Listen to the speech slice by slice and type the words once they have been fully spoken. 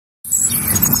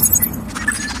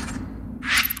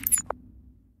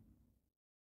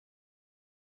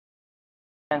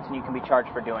and you can be charged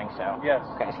for doing so. Yes.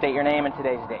 Okay, state your name and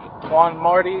today's date. Juan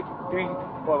Marty,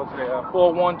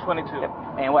 4/1/22. Yep.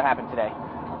 And what happened today?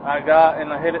 I got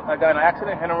in an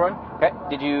accident, hit and run. Okay.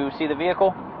 Did you see the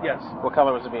vehicle? Yes. What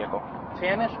color was the vehicle?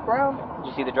 Tannish brown?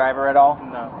 Did you see the driver at all?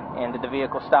 No. And did the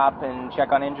vehicle stop and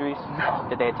check on injuries? No.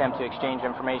 Did they attempt to exchange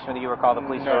information with you or call the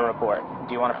police No. for a report?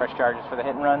 Do you want to press charges for the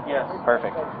hit and run? Yes.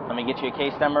 Perfect. Let me get you a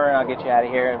case number and I'll get you out of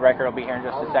here. The record will be here in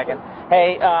just a second.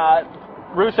 Hey,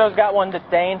 Russo's got one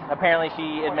detained. Apparently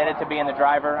she admitted to being the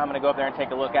driver. I'm going to go up there and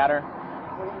take a look at her.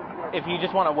 If you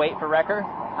just want to wait for record,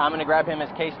 I'm going to grab him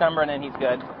his case number and then he's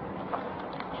good.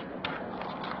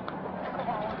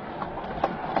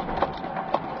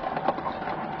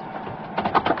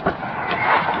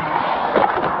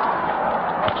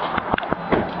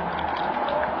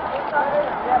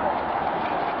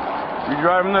 You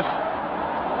driving this?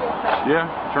 Yeah?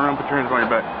 Turn around, put your hands on your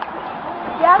back.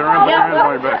 Yeah, Turn around, put your hands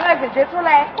on your back. Just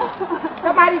relax.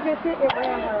 Somebody just hit and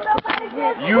ran her.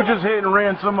 You just hit and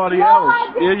ran somebody No, else.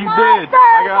 I did Yeah, you not, did.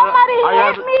 sir. Somebody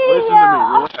hit me. Listen to me.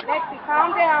 Relax. Lexi,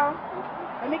 calm down.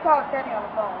 Let me call Stephanie on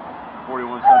the phone.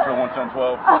 41 Central,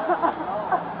 11012.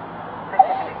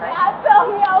 I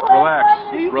told me I wasn't Relax.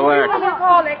 funny. Relax. Let me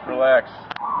call Lexi. Relax.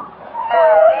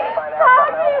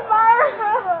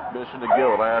 Mission to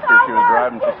Guild. I asked her if she was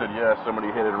driving. She said yes. Somebody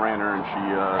hit and ran her, and she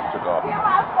took off. Get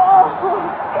my phone.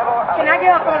 Can I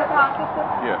get her phone to call, sister?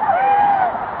 Yeah.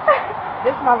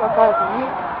 This is my little phone for me.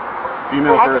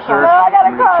 Female I first gotta search. call- I gotta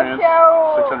Give me a call chance.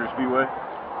 Cheryl. 600 Speedway.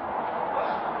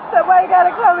 Somebody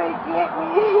gotta come and get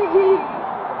me.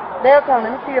 They'll come.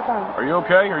 Let me see your phone. Are you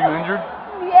okay? Are you injured?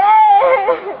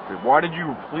 Yes. Why did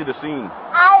you flee the scene?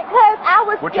 Cause I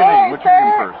was What's your name? scared, What's your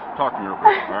name sir. first? Talk to me real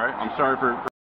quick. All right. I'm sorry for